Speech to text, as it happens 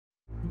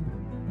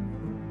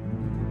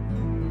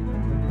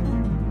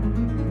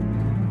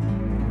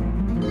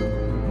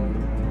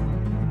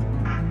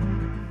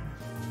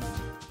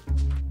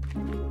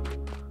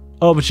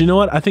Oh, but you know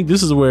what? I think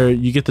this is where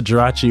you get the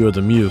Jirachi or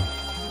the Mew.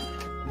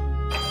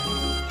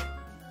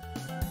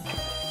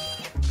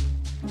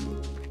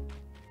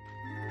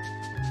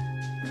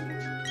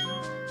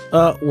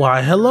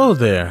 Why, hello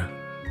there.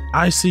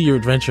 I see you're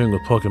adventuring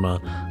with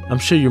Pokemon. I'm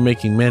sure you're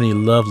making many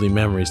lovely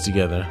memories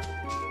together.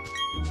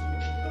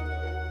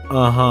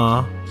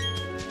 Uh-huh.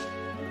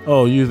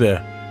 Oh, you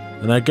there.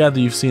 And I gather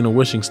you've seen a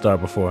wishing star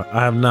before. I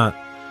have not.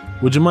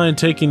 Would you mind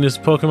taking this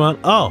Pokemon?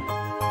 Oh!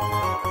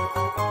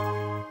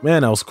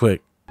 Man, that was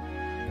quick.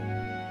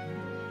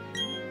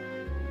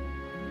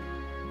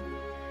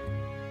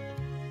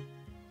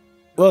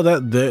 Well,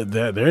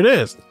 there it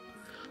is.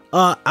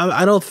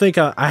 I don't think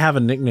I have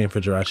a nickname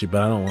for Jirachi,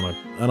 but I don't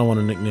want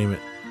to nickname it.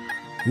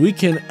 We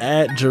can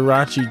add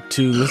Jirachi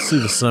to, let's see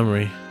the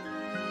summary.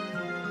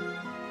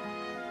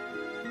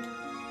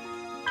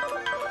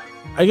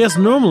 I guess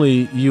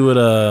normally you would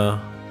I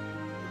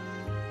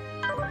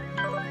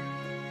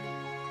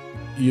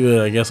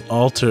guess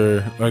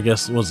alter, or I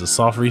guess what was it,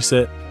 soft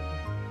reset?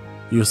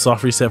 You would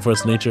soft reset for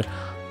its nature.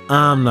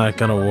 I'm not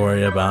gonna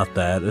worry about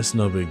that. It's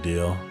no big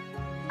deal.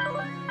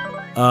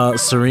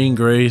 Serene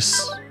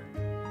Grace.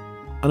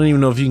 I don't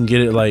even know if you can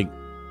get it like,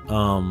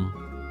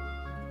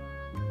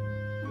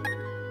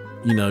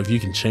 you know, if you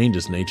can change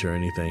its nature or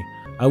anything.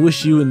 I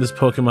wish you and this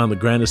Pokemon the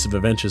grandest of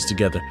adventures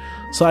together.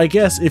 So I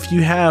guess if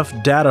you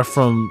have data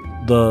from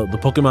the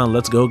Pokemon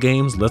Let's Go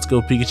games, Let's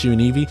Go Pikachu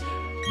and Eevee,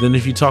 then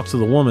if you talk to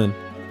the woman,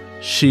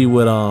 she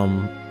would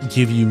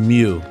give you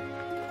Mew,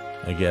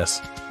 I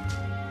guess.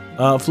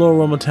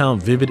 Floaroma Town,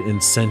 vivid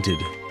and scented.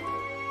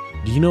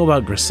 Do you know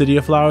about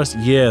Gracidia flowers?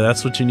 Yeah,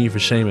 that's what you need for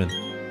Shaman.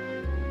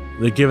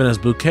 They're given as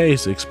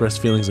bouquets to express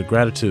feelings of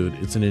gratitude.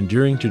 It's an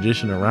enduring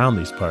tradition around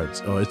these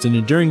parts. Oh, it's an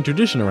enduring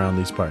tradition around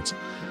these parts.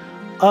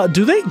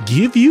 Do they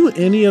give you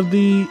any of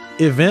the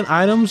event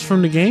items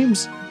from the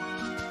games?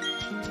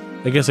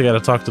 I guess I gotta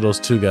talk to those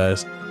two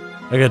guys.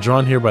 I got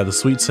drawn here by the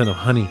sweet scent of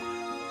honey.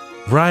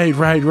 Right.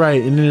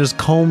 And then there's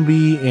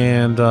Combee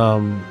and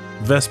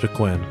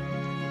Vespiquen.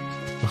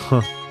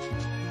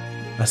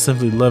 I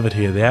simply love it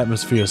here. The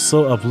atmosphere is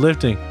so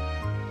uplifting.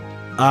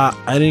 I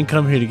didn't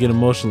come here to get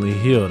emotionally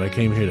healed. I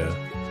came here to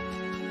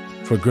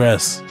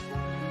progress.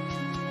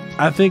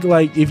 I think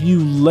like if you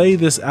lay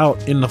this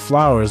out in the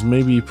flowers,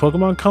 maybe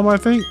Pokemon come, I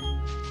think.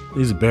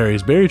 These are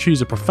berries. Berry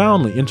trees are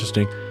profoundly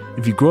interesting.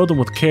 If you grow them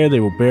with care, they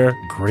will bear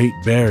great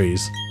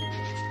berries.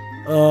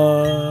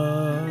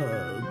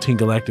 Team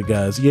Galactic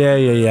guys. Yeah,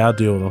 I'll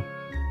deal with them.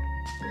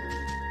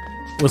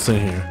 What's in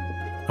here?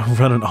 I'm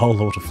running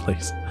all over the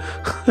place.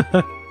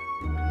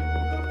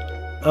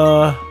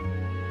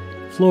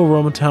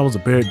 Floaroma Town was a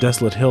bare,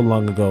 desolate hill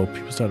long ago.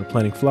 People started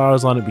planting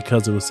flowers on it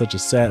because it was such a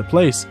sad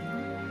place.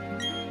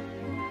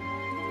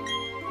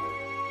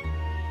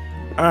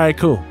 Alright,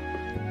 cool.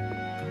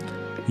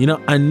 You know,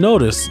 I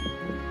noticed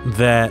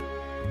that...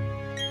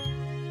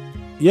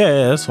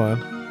 Yeah, that's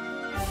fine.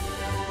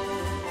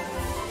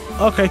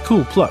 Okay,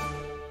 cool, pluck.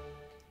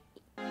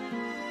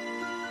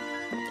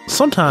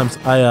 Sometimes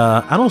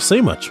I don't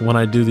say much when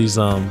I do these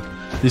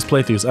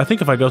playthroughs. I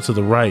think if I go to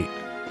the right,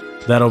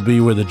 that'll be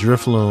where the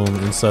Drifloon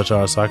and such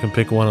are, so I can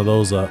pick one of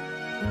those up.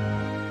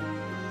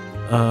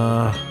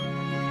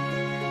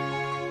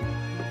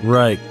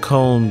 Right,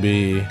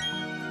 Combee.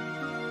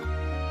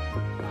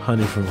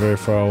 Honey from very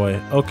far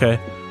away. Okay,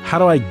 how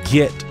do I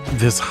get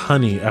this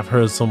honey I've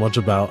heard so much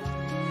about?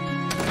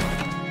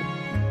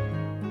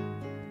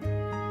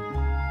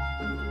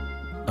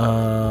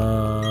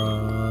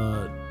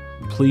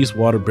 Please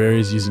water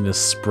berries using this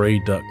spray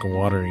duck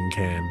watering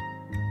can.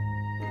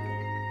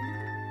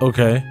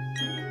 Okay.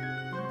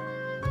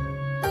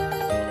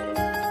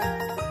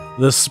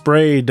 The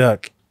spray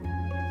duck.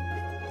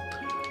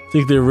 I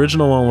think the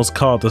original one was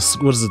called the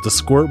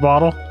squirt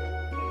bottle.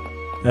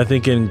 I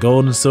think in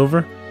gold and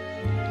silver.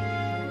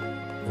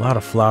 A lot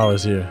of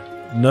flowers here.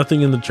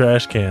 Nothing in the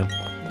trash can.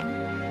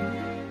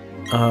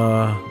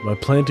 By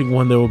planting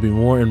one, there will be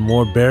more and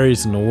more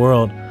berries in the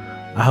world.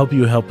 I hope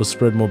you help us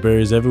spread more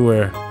berries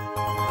everywhere.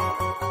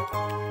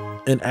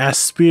 An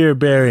Aspire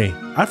berry.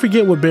 I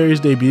forget what berries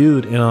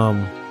debuted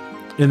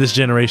in this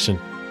generation.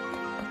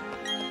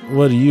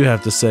 What do you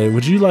have to say?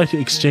 Would you like to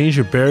exchange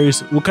your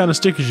berries? What kind of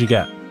stickers you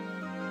got?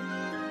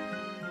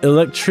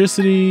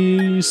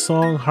 Electricity,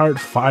 song, heart,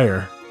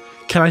 fire.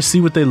 Can I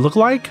see what they look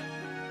like?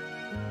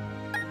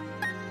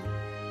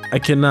 I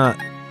cannot.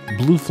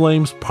 Blue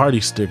flames, party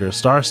sticker,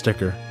 star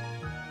sticker.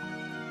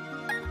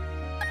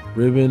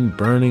 Ribbon,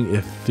 burning,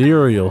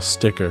 ethereal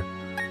sticker.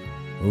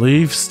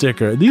 Leaf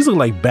sticker. These look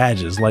like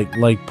badges, like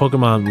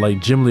Pokemon, like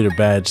gym leader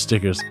badge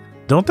stickers,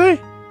 don't they?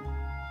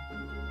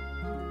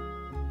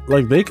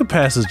 Like they could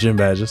pass as gym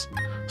badges.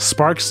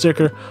 Spark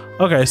sticker.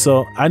 Okay,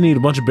 so I need a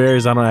bunch of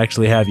berries I don't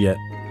actually have yet,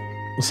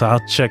 so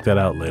I'll check that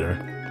out later.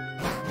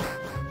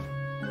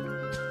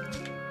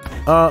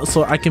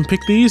 So I can pick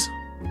these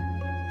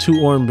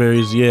 2 orange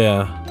berries,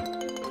 yeah.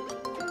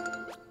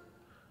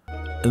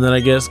 And then I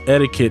guess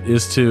etiquette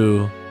is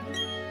to.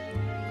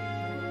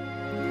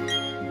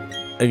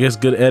 I guess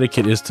good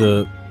etiquette is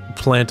to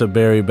plant a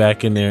berry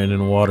back in there and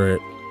then water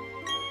it.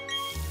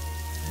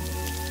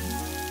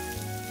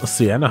 Let's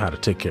see, I know how to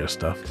take care of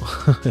stuff.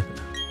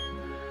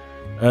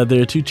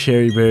 There are 2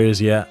 cherry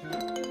berries, yeah.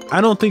 I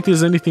don't think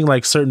there's anything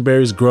like certain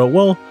berries grow.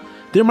 Well,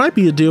 there might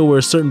be a deal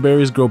where certain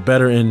berries grow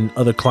better in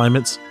other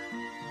climates.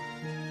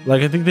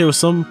 Like, I think there were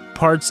some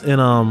parts in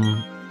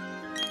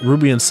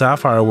Ruby and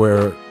Sapphire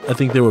where I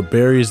think there were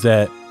berries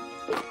that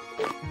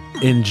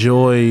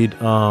enjoyed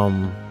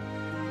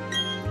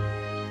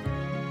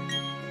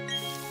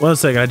one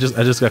second, I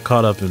just got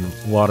caught up in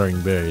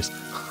watering berries.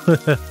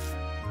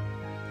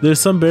 There's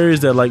some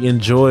berries that like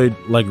enjoyed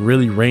like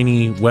really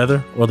rainy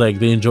weather, or like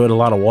they enjoyed a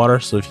lot of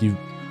water. So if you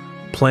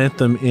plant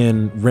them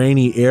in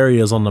rainy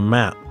areas on the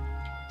map,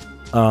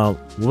 what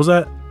was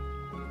that?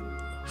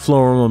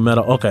 Floaroma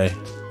meadow. Okay,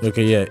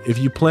 yeah. If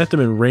you plant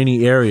them in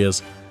rainy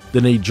areas,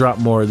 then they drop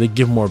more. They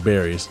give more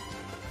berries.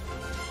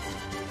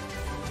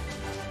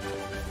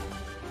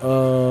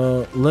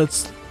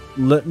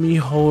 Let me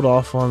hold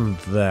off on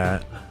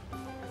that.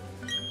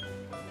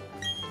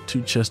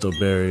 2 chesto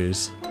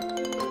berries.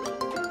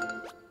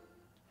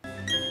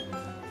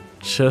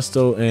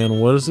 Chesto and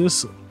what is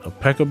this? A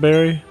pekka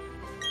berry?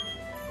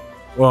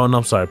 Well, no,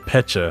 I'm sorry,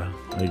 pecha,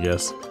 I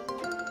guess.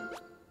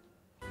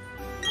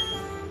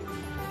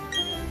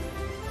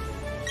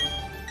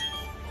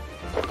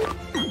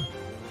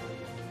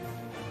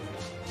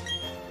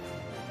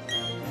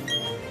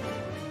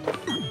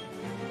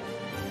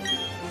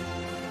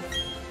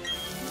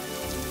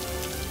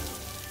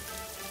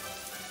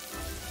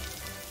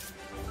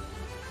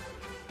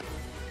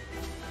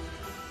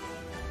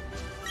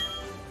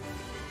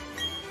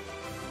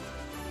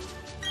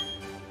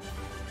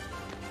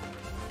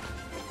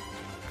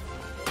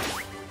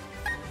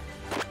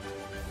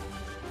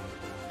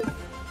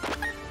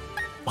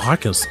 Oh,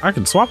 I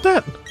can swap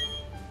that?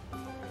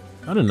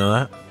 I didn't know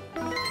that.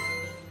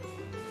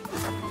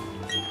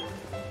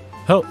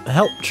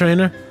 Help,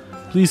 trainer.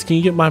 Please, can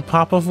you get my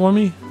papa for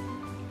me?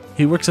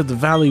 He works at the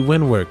Valley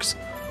Windworks,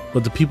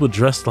 but the people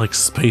dressed like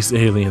space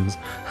aliens.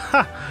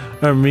 Ha!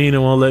 Are mean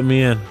and won't let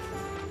me in.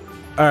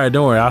 Alright,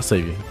 don't worry, I'll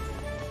save you.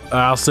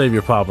 I'll save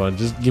your papa.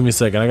 Just give me a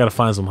second, I gotta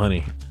find some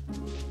honey.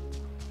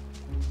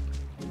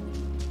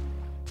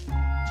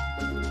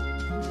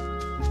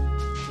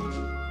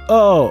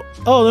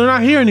 Oh, they're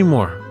not here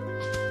anymore.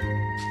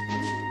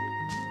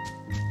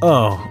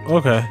 Oh,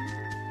 okay.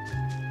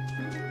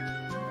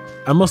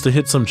 I must have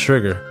hit some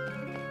trigger.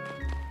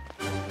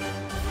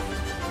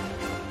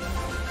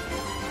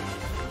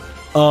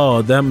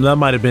 Oh, that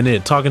might have been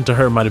it. Talking to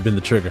her might have been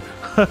the trigger.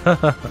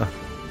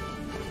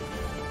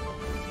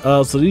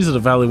 So these are the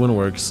Valley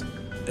Windworks.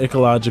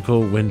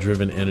 Ecological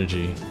wind-driven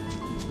energy.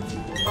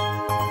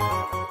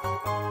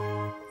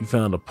 You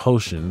found a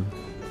potion.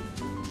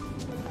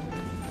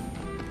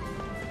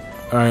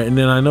 All right, and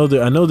then I know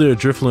there are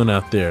Drifloon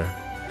out there.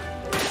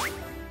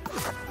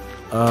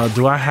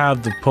 Do I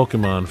have the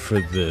Pokemon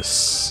for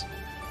this?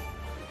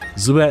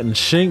 Zubat and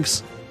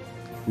Shinx?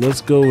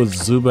 Let's go with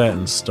Zubat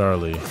and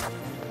Starly.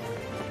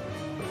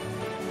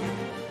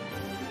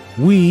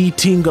 We,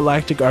 Team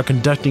Galactic, are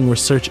conducting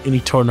research in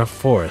Eterna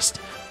Forest.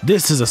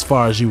 This is as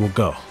far as you will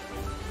go.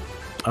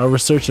 Our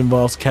research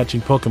involves catching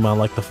Pokemon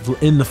like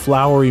in the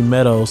flowery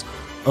meadows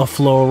of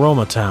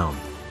Floaroma Town.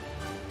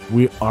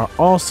 We are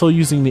also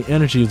using the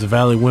energy of the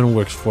Valley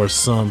Windworks for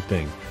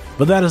something,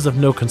 but that is of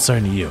no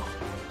concern to you.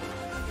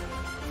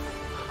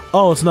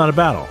 Oh, it's not a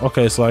battle.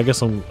 Okay, so I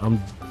guess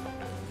I'm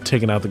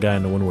taking out the guy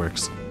in the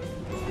Windworks.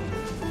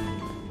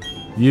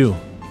 You.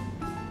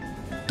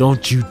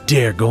 Don't you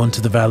dare go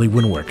into the Valley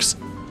Windworks.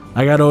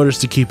 I got orders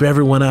to keep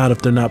everyone out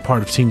if they're not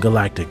part of Team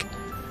Galactic.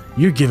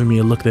 You're giving me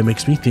a look that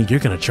makes me think you're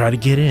gonna try to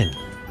get in.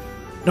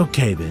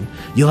 Okay then,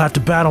 you'll have to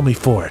battle me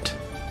for it.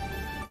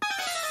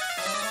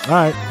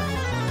 Alright.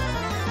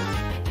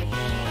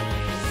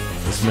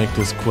 Let's make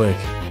this quick.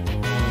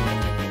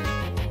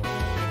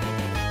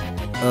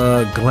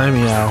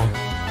 Glameow.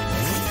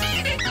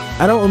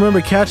 I don't remember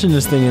catching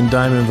this thing in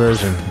Diamond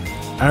version.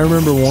 I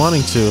remember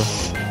wanting to.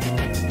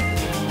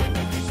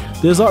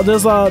 There's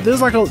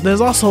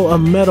also a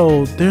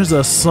meadow. There's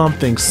a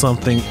something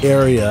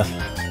area.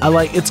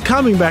 It's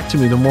coming back to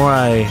me the more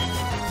I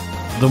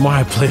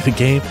play the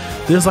game.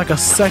 There's like a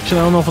section.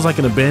 I don't know if it's like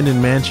an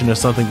abandoned mansion or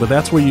something, but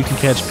that's where you can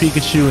catch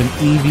Pikachu and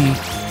Eevee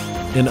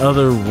and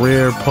other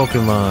rare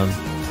Pokemon.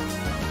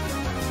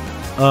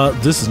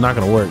 This is not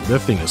gonna work. That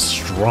thing is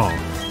strong.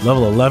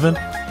 Level 11.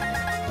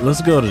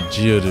 Let's go to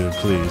Geodude,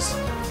 please.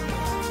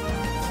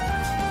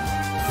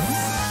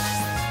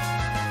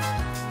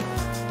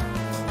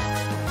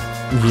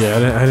 Yeah,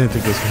 I didn't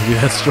think it was gonna be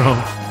that strong.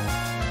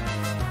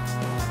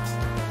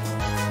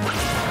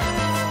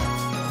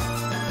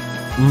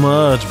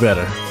 Much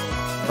better.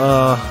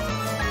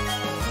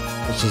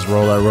 Let's just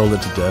roll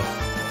it to death.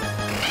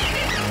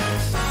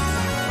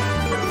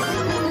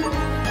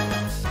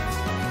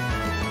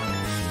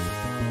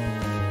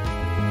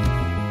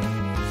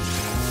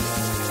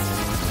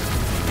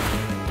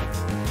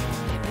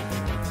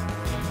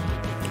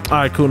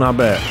 Alright, cool, not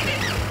bad.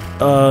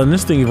 And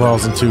this thing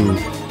evolves into,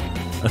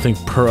 I think,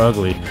 Per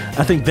Ugly.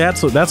 I think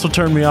that's what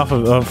turned me off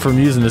from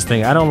using this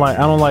thing. I don't like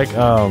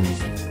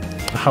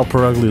how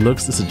Perugly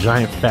looks? It's a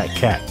giant fat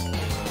cat.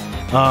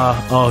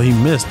 Oh, he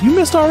missed. You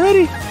missed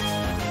already?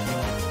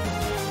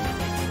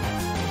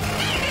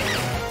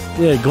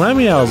 Yeah,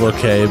 Glameow's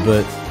okay,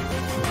 but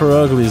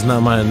Perugly is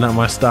not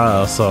my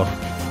style, so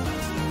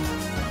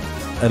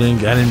I didn't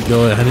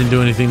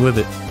do anything with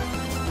it.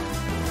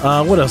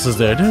 What else is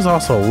there? There's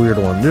also a weird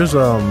one. There's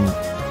a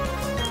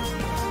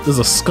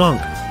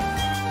skunk.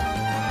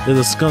 There's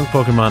a skunk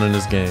Pokemon in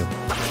this game.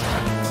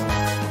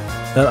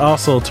 That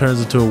also turns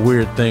into a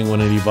weird thing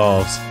when it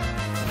evolves.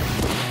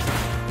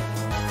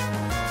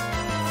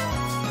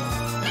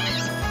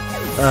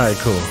 Alright,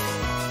 cool.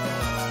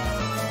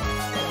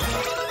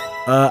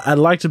 I'd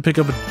like to pick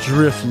up a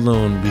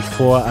Drifloon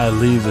before I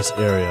leave this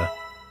area.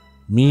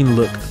 Mean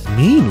look.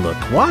 Mean look?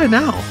 Why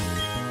now?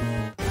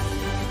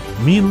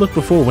 Mean look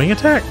before wing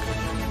attack?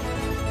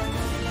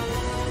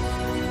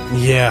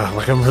 Yeah,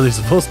 like I'm really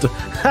supposed to.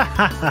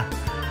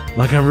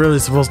 Like I'm really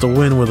supposed to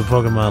win with a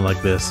Pokemon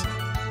like this.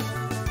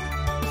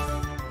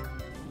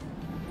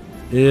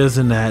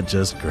 Isn't that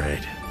just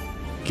great?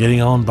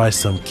 Getting owned by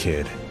some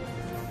kid.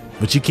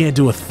 But you can't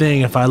do a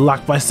thing if I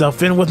lock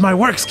myself in with my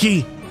works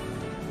key.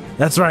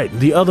 That's right,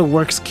 the other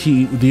works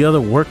keys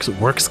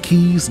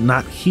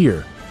not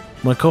here.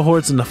 My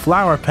cohorts in the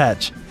flower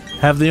patch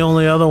have the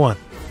only other one.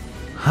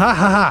 Ha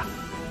ha ha!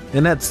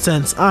 In that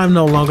sense, I'm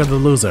no longer the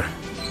loser.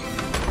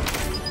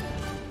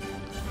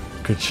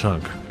 Good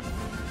chunk.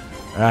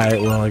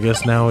 Alright, well I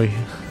guess now we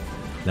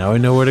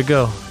know where to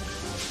go.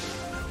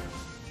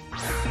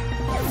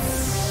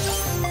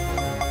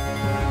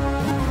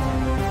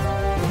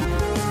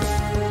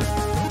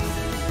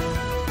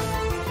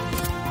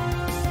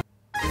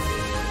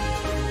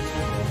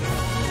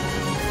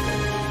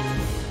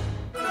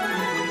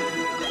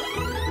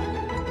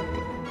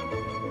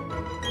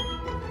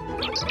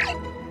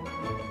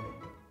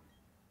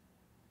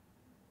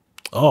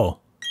 Oh.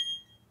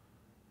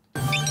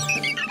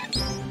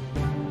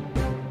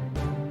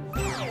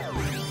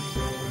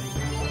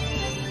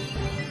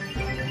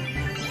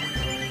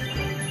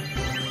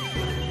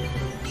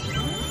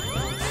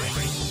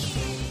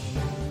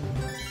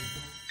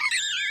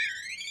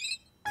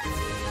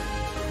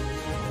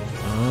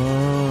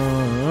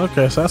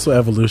 Okay, so that's what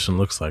evolution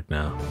looks like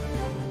now.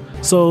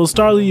 So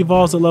Starly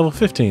evolves at level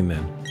 15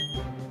 then.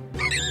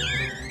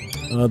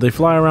 They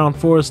fly around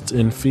forests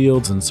and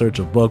fields in search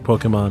of bug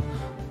Pokemon,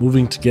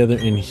 moving together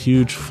in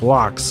huge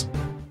flocks.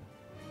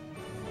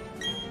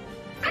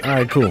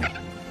 Alright, cool.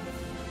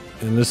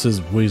 And this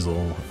is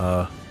Weasel.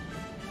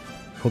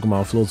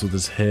 Pokemon floats with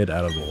his head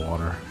out of the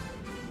water.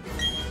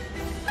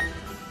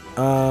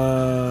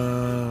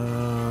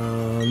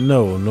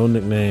 No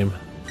nickname.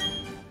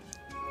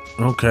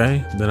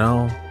 Okay, then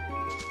I'll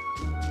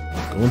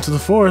go into the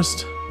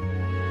forest.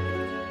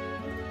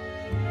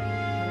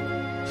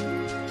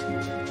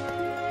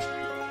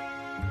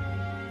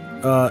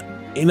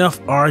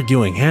 Enough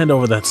arguing. Hand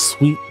over that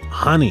sweet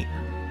honey.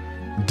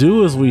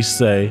 Do as we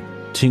say.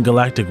 Team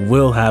Galactic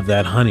will have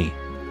that honey.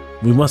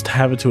 We must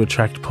have it to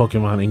attract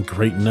Pokemon in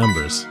great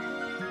numbers.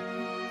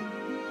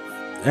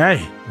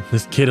 Hey,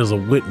 this kid is a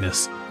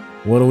witness.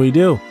 What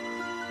do?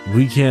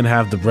 We can't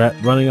have the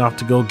brat running off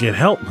to go get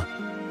help.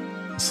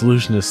 The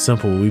solution is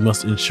simple. We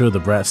must ensure the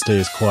brat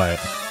stays quiet.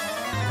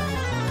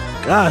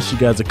 Gosh, you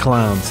guys are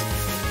clowns.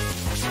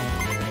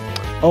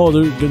 Oh,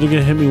 they're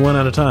gonna hit me one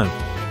at a time.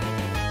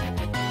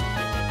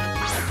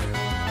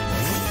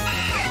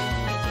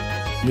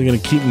 They're gonna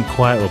keep me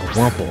quiet with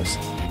Wumples.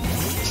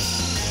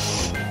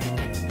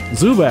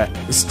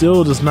 Zubat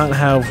still does not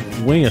have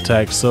wing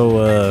attack,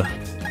 so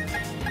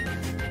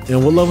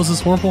and what level is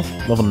this Wurmple?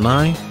 Level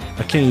 9?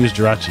 I can't use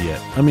Jirachi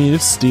yet. I mean,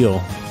 it's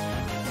steel.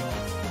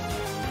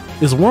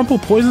 Is Wurmple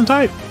poison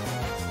type?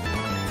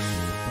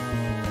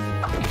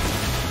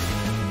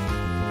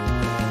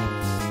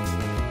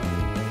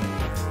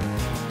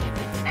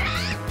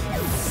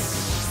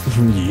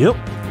 Yep.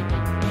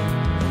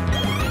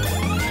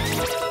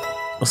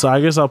 So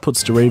I guess I'll put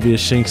Staravia,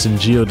 Shinx, and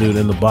Geodude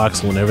in the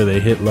box whenever they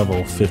hit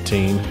level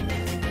 15,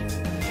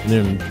 and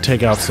then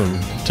take out some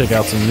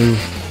new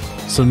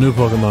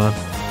Pokemon.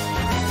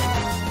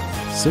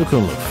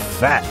 Silcoon look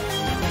fat.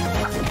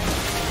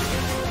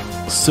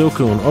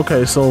 Silcoon.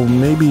 Okay, so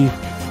maybe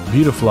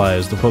Beautifly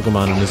is the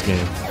Pokemon in this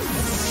game,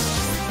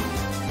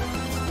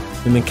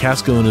 and then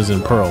Cascoon is in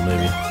Pearl,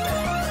 maybe.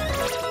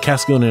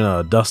 Cascoon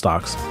and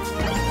Dustox.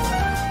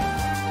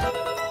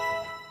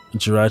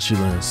 Jirachi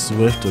learns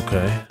Swift.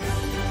 Okay.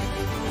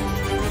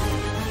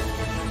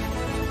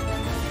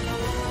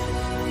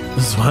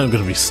 This is why I'm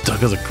gonna be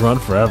stuck as a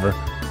grunt forever.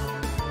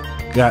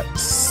 Got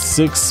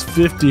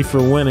 650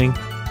 for winning.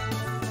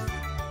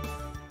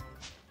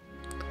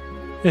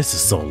 This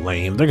is so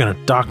lame. They're gonna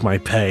dock my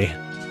pay.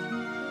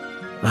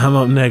 I'm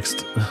up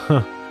next.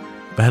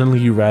 Battling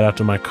you right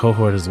after my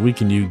cohort has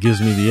weakened you gives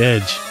me the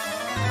edge.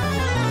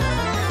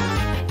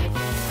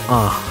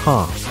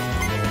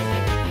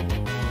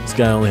 This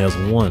guy only has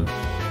one.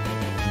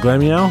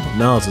 Glameow?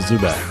 No, it's a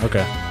Zubat.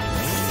 Okay.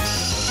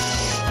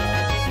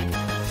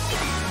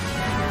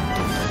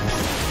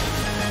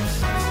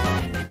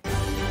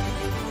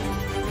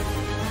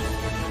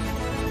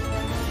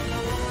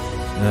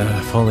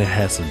 If only I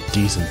had some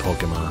decent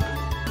Pokemon.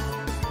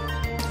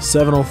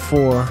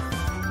 704.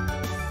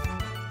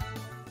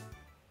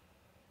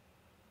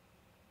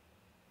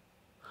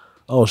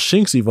 Oh,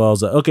 Shinx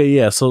evolves at... Okay,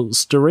 yeah, so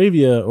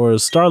Staravia or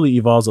Starly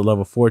evolves at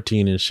level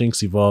 14 and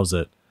Shinx evolves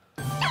at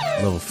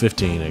level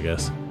 15, I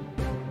guess.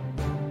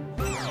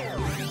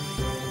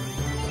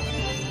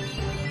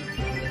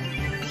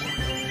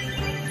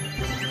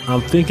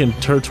 I'm thinking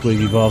Turtwig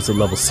evolves at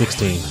level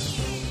 16.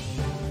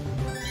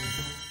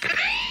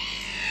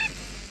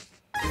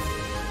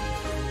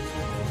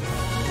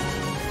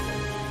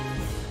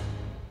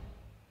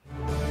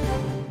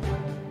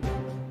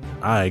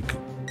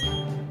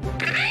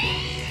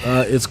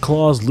 Its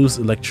claws loose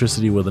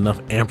electricity with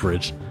enough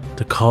amperage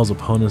to cause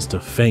opponents to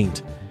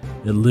faint.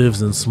 It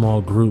lives in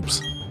small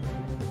groups.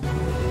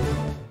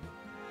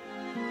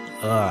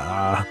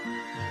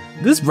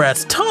 This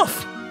brat's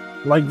tough!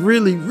 Like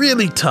really,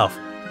 really tough.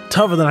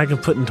 Tougher than I can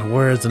put into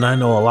words, and I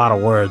know a lot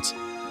of words.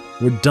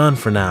 We're done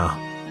for now.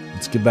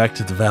 Let's get back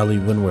to the Valley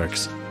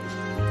Windworks.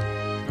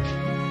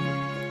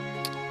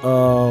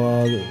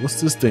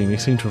 What's this thing? They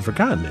seem to have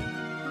forgotten it.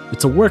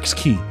 It's a works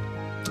key.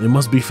 It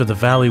must be for the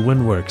Valley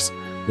Windworks.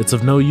 It's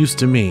of no use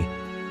to me.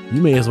 You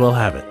may as well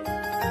have it.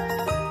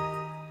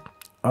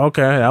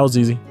 Okay, that was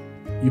easy.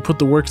 You put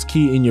the works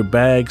key in your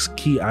bag's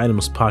key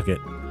items pocket.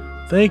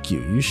 Thank you.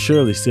 You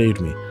surely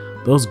saved me.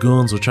 Those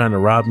goons were trying to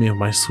rob me of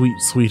my sweet,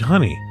 sweet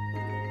honey.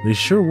 They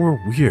sure were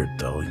weird,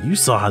 though. You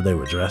saw how they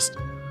were dressed.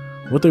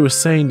 What they were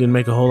saying didn't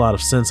make a whole lot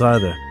of sense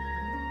either.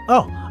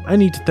 Oh, I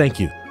need to thank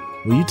you.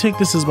 Will you take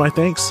this as my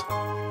thanks?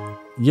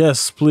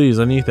 Yes, please.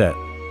 I need that.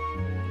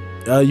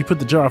 You put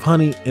the jar of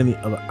honey in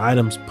the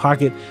item's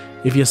pocket.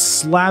 If you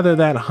slather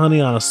that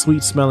honey on a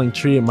sweet-smelling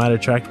tree, it might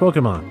attract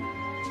Pokemon.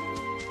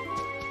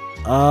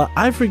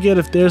 I forget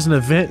if there's an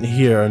event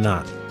here or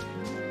not.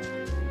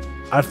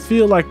 I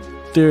feel like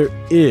there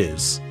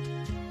is.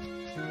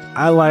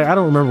 I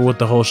don't remember what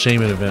the whole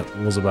Shaman event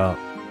was about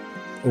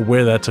or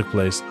where that took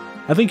place.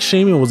 I think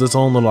Shaman was its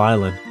own little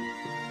island.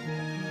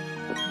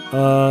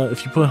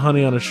 If you put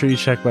honey on a tree,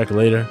 check back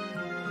later.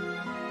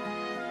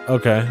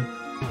 Okay.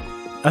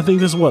 I think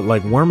this is what,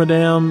 like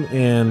Wormadam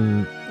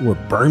and what,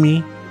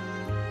 Burmy?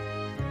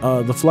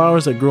 The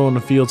flowers that grow in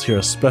the fields here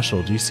are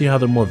special. Do you see how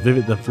they're more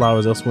vivid than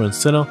flowers elsewhere in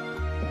Sinnoh?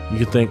 You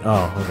could think,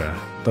 oh, okay.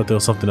 Thought there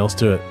was something else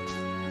to it.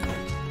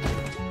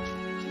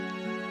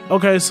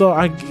 Okay, so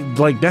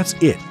that's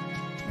it.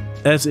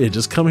 That's it.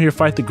 Just come here,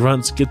 fight the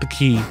grunts, get the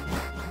key,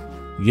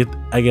 get,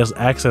 I guess,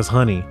 access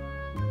honey.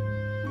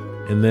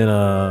 And then,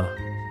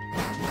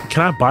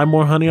 can I buy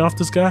more honey off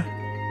this guy?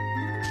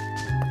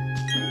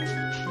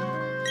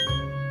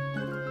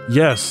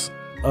 Yes.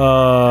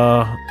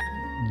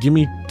 Give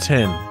me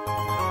 10.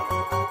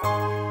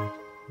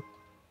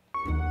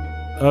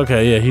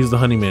 Okay, yeah, he's the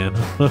honey man.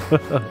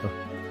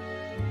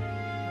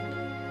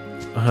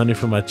 Honey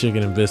for my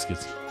chicken and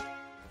biscuits.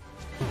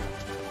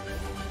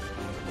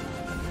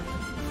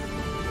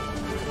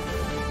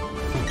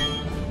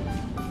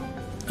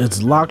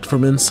 It's locked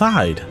from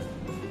inside.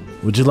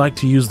 Would you like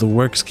to use the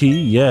works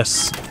key?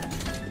 Yes.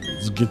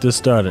 Let's get this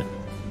started.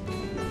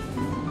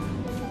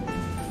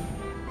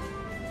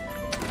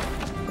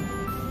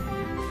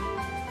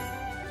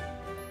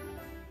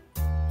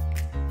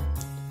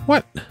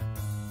 What?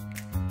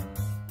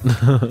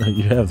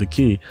 You have the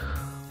key.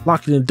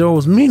 Locking the door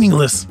was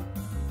meaningless.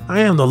 I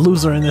am the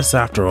loser in this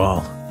after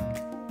all.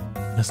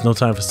 It's no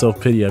time for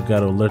self-pity. I've got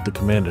to alert the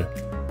commander.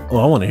 Oh,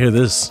 I want to hear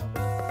this.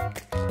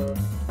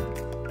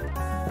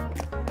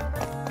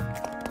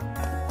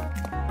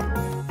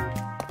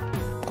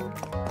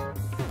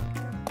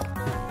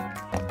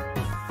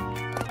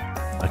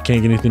 I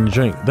can't get anything to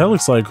drink. That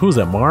looks like, who's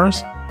that,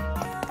 Mars?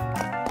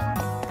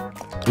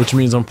 Which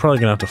means I'm probably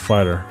gonna have to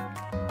fight her.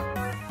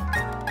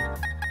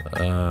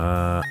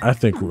 I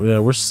think, yeah,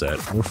 we're set.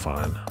 We're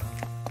fine.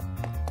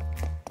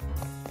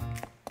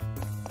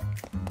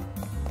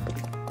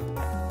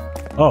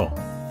 Oh.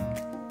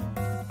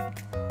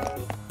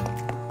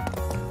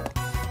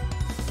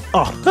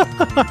 Oh.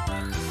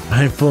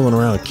 I ain't fooling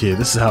around, kid.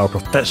 This is how a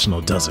professional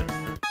does it.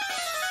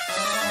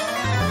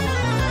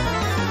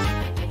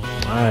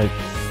 Alright.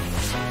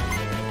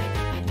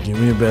 Give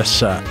me your best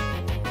shot.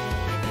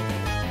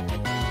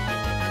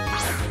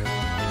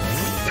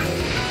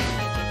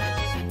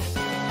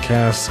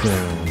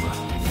 Cascade.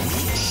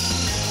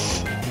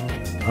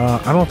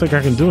 I don't think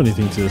I can do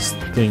anything to this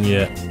thing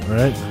yet,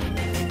 right?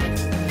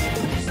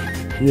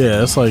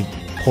 Yeah, it's like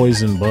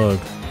poison bug.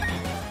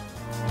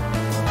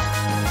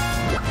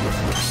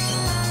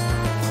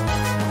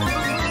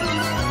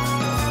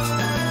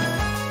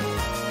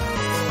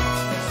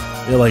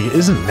 Yeah, like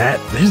isn't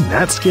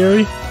that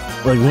scary?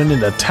 Like when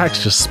it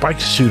attacks, just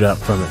spikes shoot out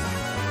from it.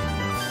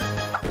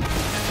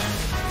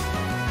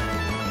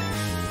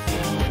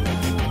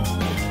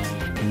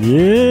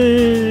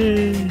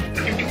 Yay!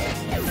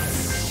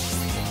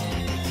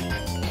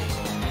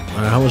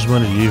 Alright, how much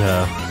money do you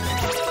have?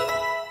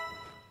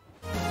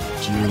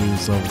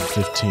 Julie's level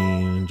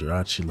 15,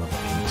 Jirachi level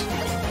 8.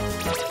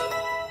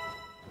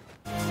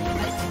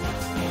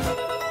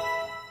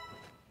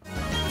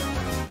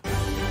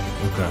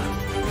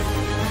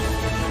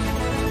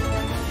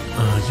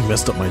 You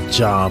messed up my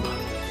job.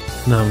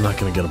 Now I'm not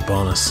gonna get a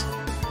bonus.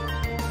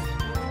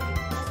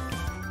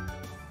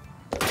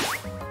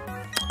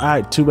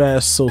 Alright, too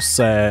bad, so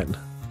sad.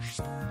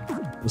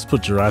 Let's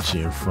put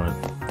Jirachi in front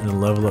and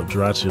level up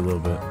Jirachi a little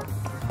bit.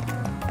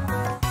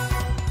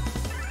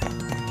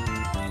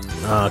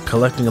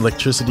 Collecting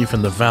electricity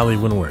from the Valley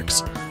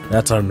Windworks.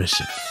 That's our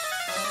mission.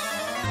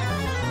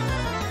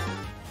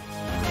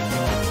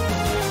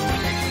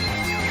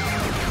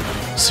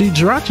 See,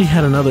 Jirachi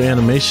had another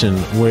animation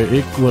where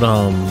it would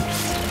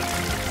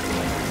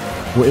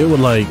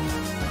like,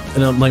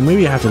 and like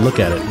maybe I have to look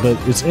at it, but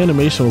its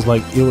animation was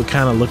like it would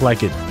kind of look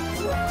like it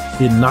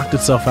knocked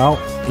itself out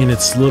and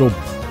its little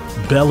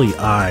belly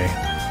eye,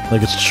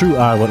 like its true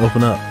eye, would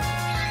open up.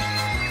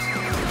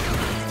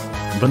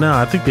 But now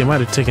I think they might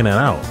have taken that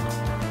out.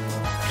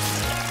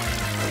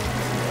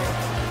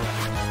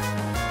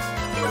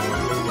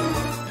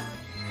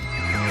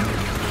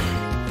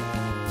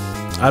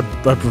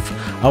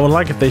 I would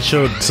like if they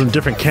showed some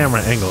different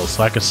camera angles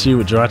so I could see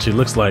what Jirachi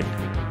looks like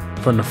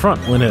from the front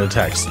when it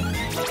attacks.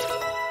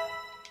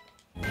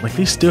 Like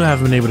they still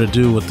haven't been able to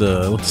do what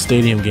the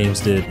Stadium games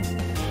did.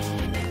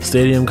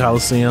 Stadium,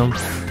 Coliseum,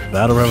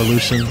 Battle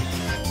Revolution.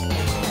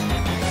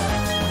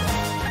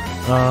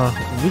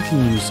 We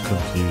can use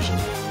Confusion.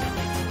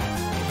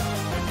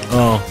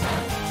 Oh.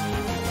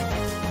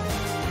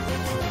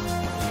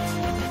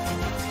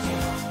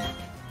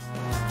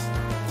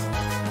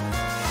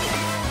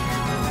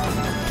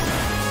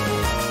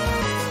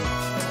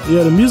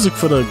 Yeah, the music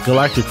for the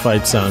Galactic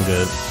fight sounds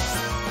good.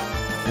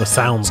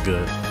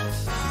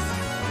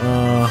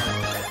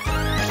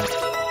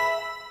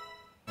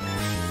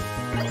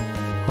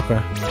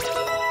 Okay.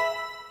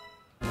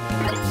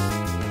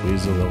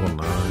 Weasel level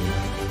 9.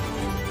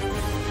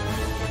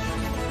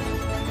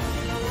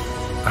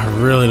 I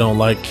really don't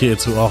like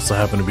kids who also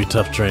happen to be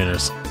tough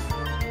trainers.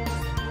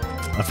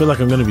 I feel like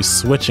I'm gonna be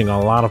switching a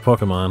lot of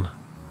Pokemon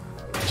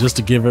just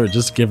to give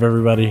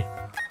everybody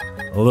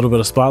a little bit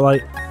of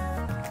spotlight.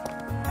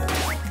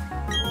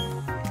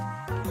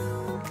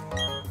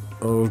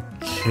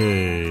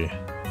 Okay.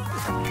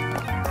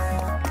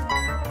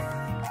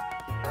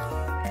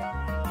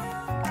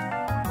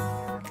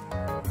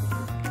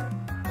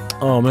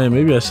 Oh man,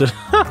 maybe I should.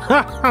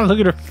 Look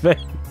at her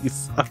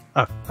face.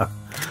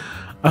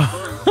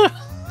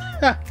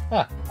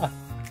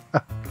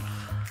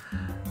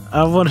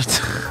 I want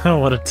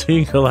a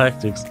Team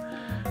Galactic's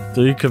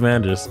 3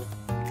 commanders.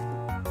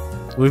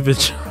 We've been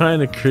trying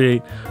to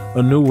create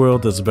a new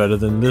world that's better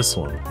than this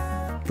one.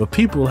 But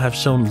people have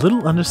shown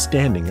little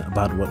understanding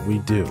about what we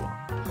do.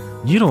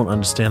 You don't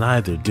understand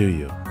either, do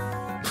you?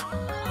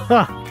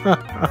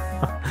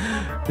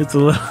 It's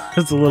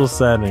a little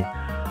saddening.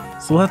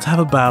 So let's have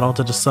a battle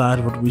to decide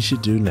what we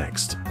should do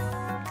next.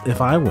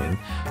 If I win,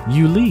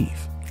 you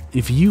leave.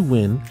 If you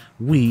win,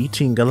 we,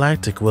 Team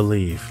Galactic, will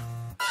leave.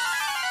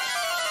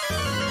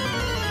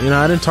 You know,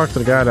 I didn't talk to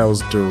the guy that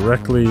was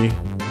directly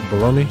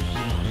below me.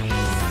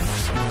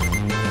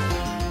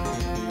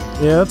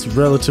 Yeah, that's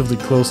relatively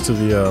close to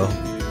the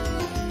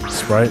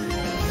sprite.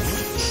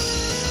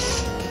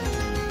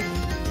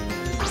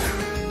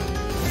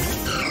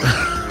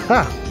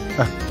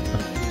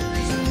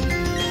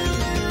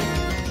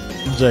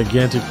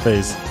 Gigantic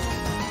face.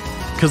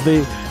 Because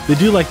they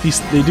do like these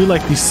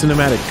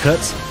cinematic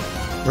cuts,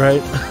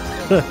 right?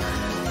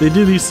 They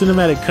do these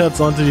cinematic cuts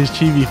onto these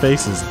chibi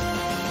faces.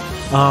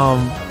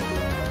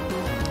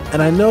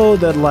 And I know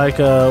that, like,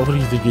 what do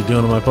you think you're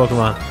doing to my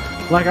Pokemon?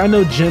 Like, I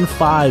know Gen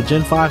 5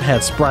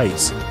 had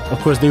sprites. Of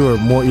course, they were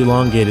more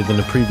elongated than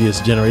the previous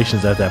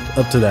generations up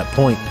to that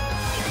point.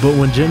 But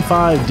when Gen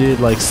 5 did,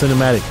 like,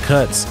 cinematic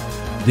cuts,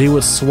 they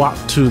would swap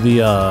to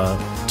the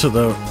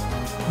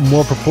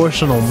more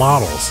proportional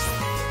models.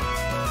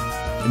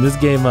 And this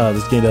game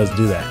does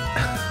do that.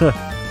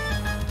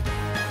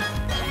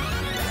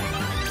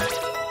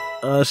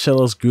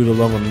 Shellos grew to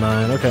level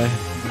 9, okay.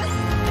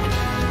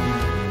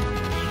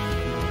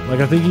 Like,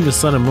 I think even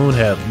Sun and Moon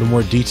had the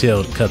more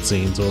detailed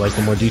cutscenes, or like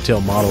the more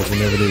detailed models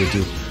whenever they would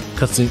do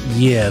cutscene.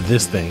 Yeah,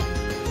 this thing.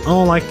 I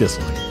don't like this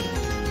one.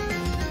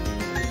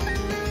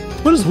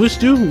 What does Wish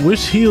do?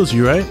 Wish heals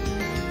you, right?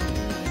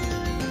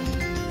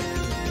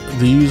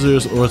 The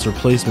user's or its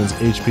replacement's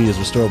HP is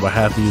restored by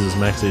half the user's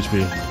max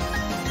HP.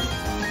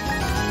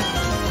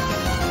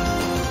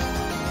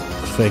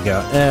 Fake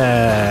out.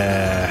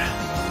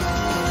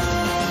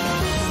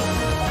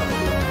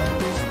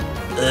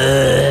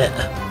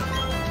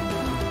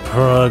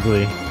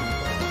 Ugly.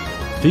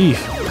 Thief.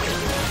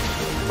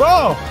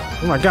 Whoa!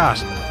 Oh my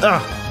gosh.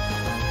 Ugh.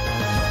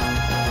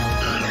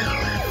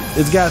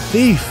 It's got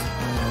Thief.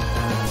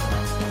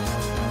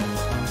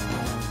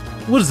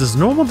 What is this,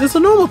 normal? It's a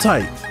normal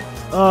type.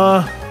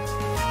 Well,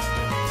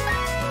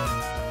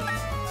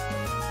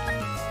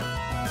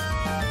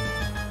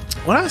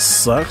 that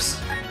sucks.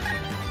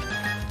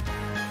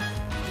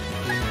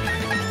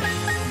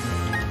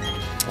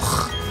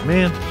 Ugh,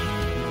 man.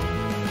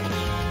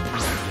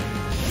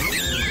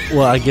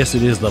 Well, I guess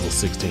it is level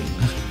 16.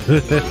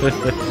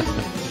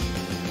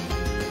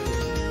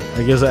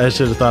 I guess I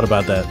should have thought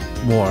about that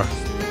more.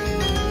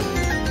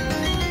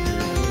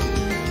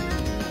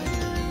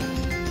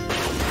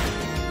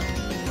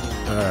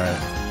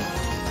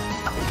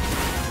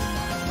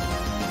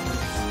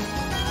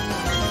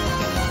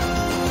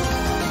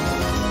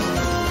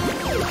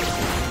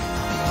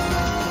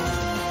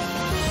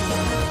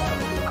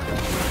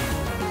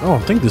 I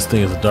don't think this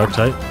thing is a dark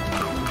type.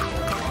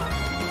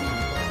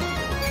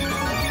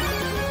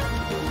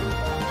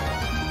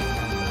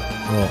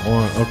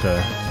 Oh, okay.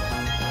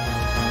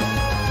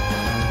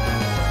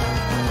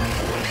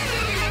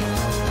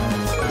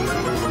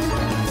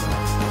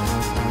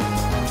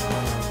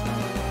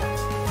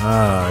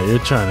 Ah, you're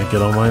trying to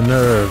get on my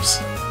nerves.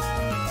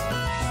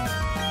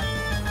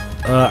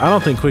 I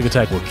don't think Quick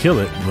Attack will kill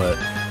it, but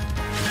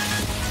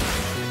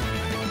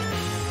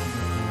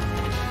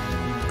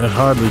it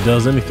hardly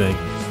does anything.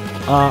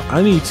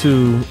 I need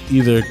to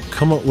either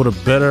come up with a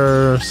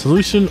better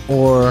solution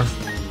or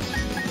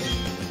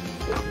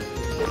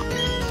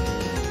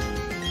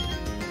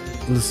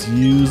let's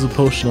use a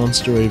potion on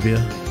Staravia.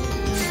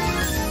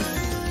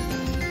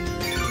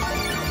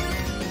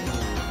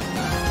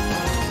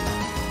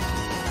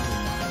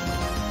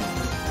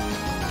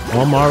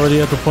 I'm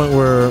already at the point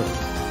where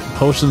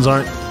potions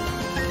aren't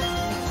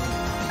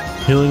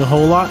healing a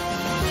whole lot.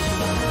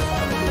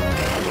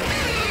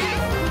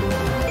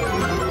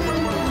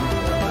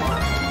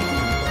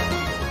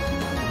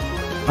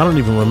 I don't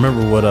even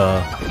remember what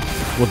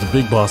the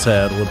big boss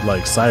had, what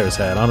like Cyrus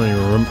had. I don't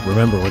even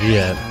remember what he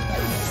had.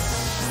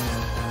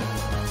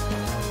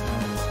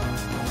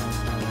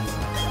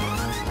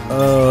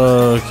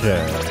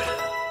 Okay.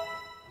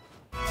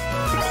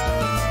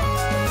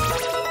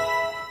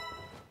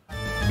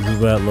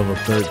 At level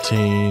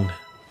 13.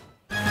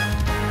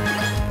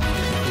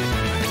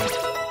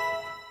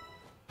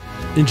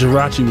 In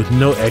Jirachi with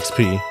no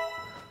XP.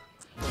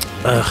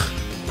 Ugh.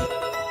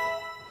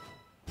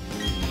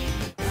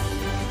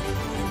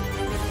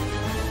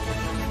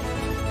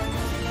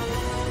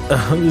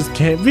 This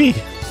can't be.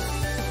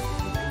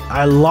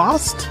 I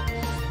lost?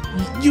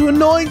 You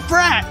annoying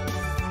brat!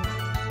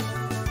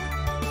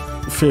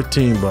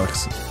 15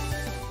 bucks.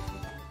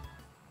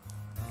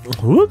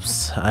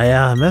 Whoops,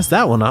 I messed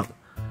that one up.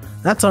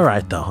 That's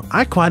alright though,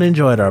 I quite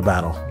enjoyed our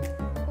battle.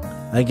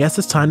 I guess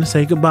it's time to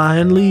say goodbye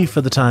and leave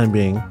for the time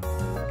being.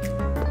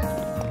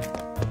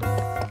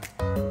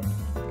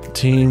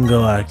 Team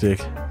Galactic.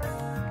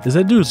 Is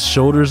that dude's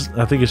shoulders?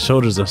 I think his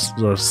shoulders are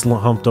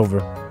humped over.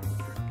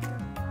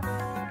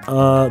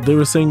 They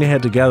were saying they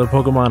had to gather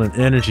Pokemon and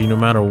energy no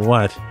matter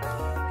what.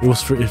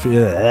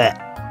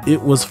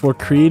 It was for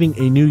creating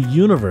a new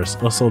universe,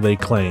 or so they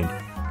claimed.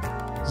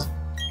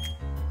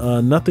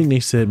 Nothing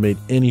they said made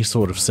any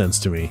sort of sense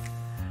to me.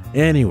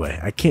 Anyway,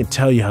 I can't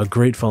tell you how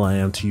grateful I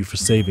am to you for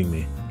saving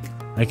me.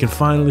 I can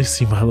finally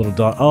see my little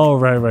dog. Oh,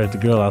 right, the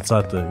girl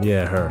outside the...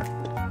 Yeah, her.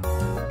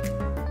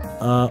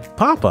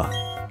 Papa.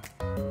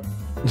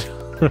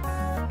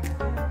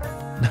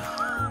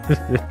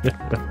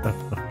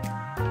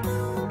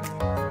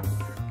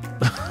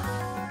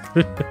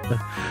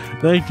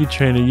 Thank you,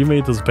 trainer. You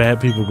made those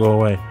bad people go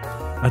away.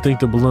 I think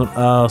the balloon...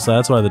 Oh, so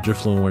that's why the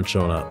Drifloon weren't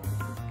showing up.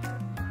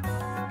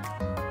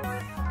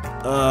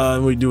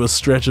 We do a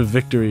stretch of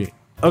victory.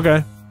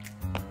 Okay.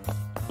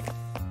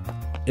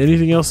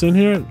 Anything else in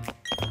here?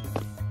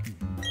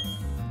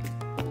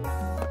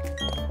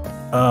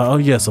 Oh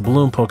yes, a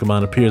balloon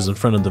Pokemon appears in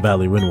front of the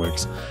Valley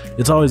Windworks.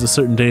 It's always a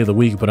certain day of the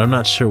week, but I'm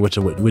not sure which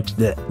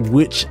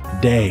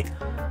day.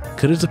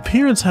 Could its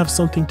appearance have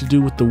something to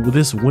do with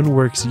this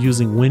Windworks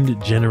using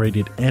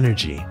wind-generated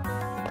energy?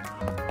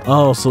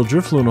 Oh, so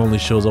Drifloon only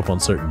shows up on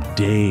certain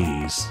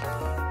days.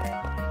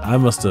 I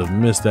must have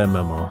missed that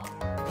memo.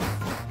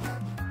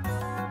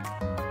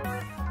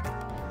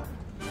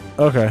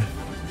 Okay,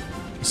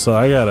 so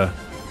I gotta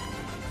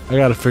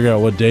figure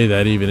out what day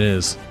that even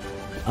is.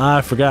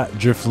 I forgot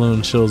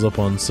Drifloon shows up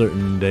on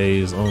certain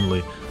days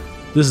only.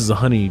 This is a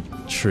honey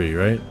tree,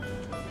 right?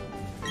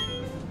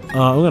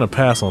 I'm gonna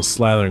pass on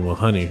slathering with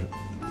honey,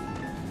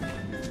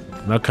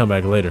 and I'll come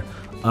back later.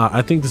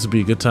 I think this would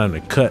be a good time to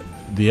cut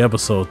the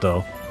episode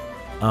though.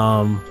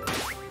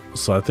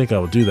 So I think I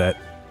will do that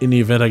in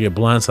the event I get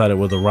blindsided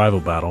with a rival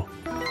battle.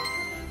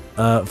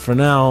 For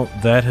now,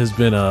 that has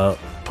been a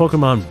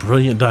Pokemon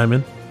Brilliant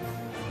Diamond,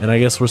 and I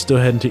guess we're still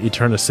heading to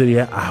Eterna City.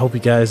 I hope you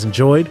guys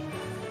enjoyed.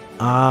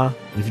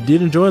 If you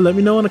did enjoy, let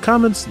me know in the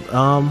comments.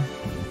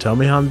 Tell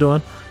me how I'm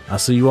doing. I'll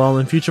see you all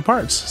in future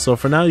parts. So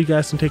for now, you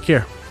guys can take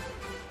care.